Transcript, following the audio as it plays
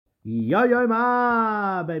Yo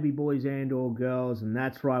ma, baby boys and or girls, and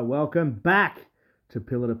that's right, welcome back to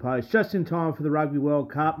Pillar to Post. Just in time for the Rugby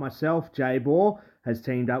World Cup, myself, Jaybor, has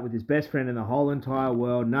teamed up with his best friend in the whole entire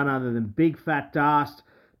world, none other than Big Fat Darc,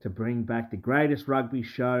 to bring back the greatest rugby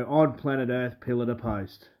show on planet Earth, Pillar to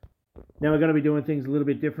Post. Now we're going to be doing things a little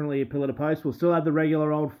bit differently at Pillar to Post. We'll still have the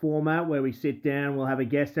regular old format where we sit down, we'll have a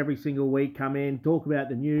guest every single week come in, talk about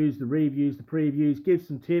the news, the reviews, the previews, give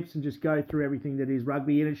some tips, and just go through everything that is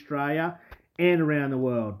rugby in Australia and around the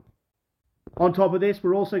world. On top of this,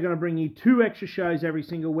 we're also going to bring you two extra shows every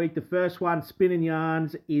single week. The first one, Spinning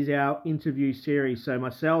Yarns, is our interview series. So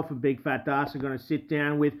myself and Big Fat Darc are going to sit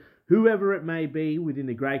down with whoever it may be within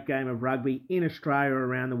the great game of rugby in Australia or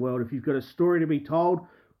around the world. If you've got a story to be told,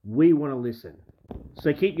 we want to listen.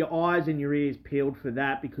 So keep your eyes and your ears peeled for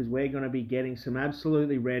that, because we're going to be getting some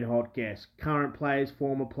absolutely red hot guests. Current players,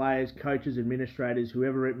 former players, coaches, administrators,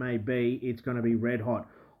 whoever it may be, it's going to be red hot.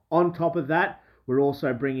 On top of that, we're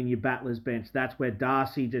also bringing you Battler's Bench. That's where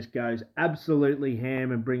Darcy just goes absolutely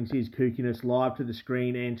ham and brings his kookiness live to the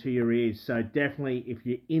screen and to your ears. So definitely, if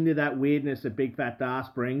you're into that weirdness that Big Fat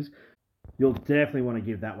Darc brings, you'll definitely want to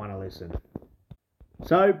give that one a listen.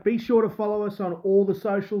 So be sure to follow us on all the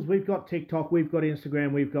socials. We've got TikTok, we've got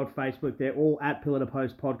Instagram, we've got Facebook. They're all at Pillar to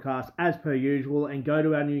Post Podcast as per usual. And go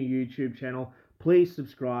to our new YouTube channel. Please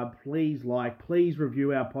subscribe, please like, please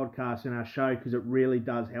review our podcast and our show, because it really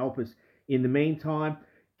does help us. In the meantime,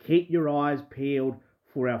 keep your eyes peeled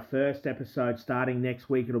for our first episode starting next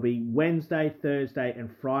week. It'll be Wednesday, Thursday, and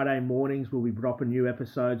Friday mornings. We'll be dropping new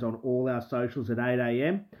episodes on all our socials at 8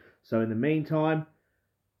 a.m. So in the meantime,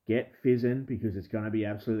 get fizzing, because it's going to be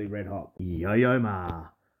absolutely red hot. Yo ma.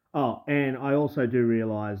 Oh, and I also do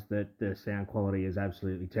realise that the sound quality is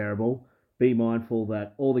absolutely terrible. Be mindful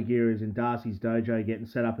that all the gear is in Darcy's dojo getting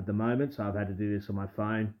set up at the moment, so I've had to do this on my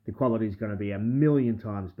phone. The quality is going to be a million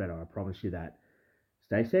times better, I promise you that.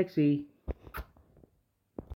 Stay sexy.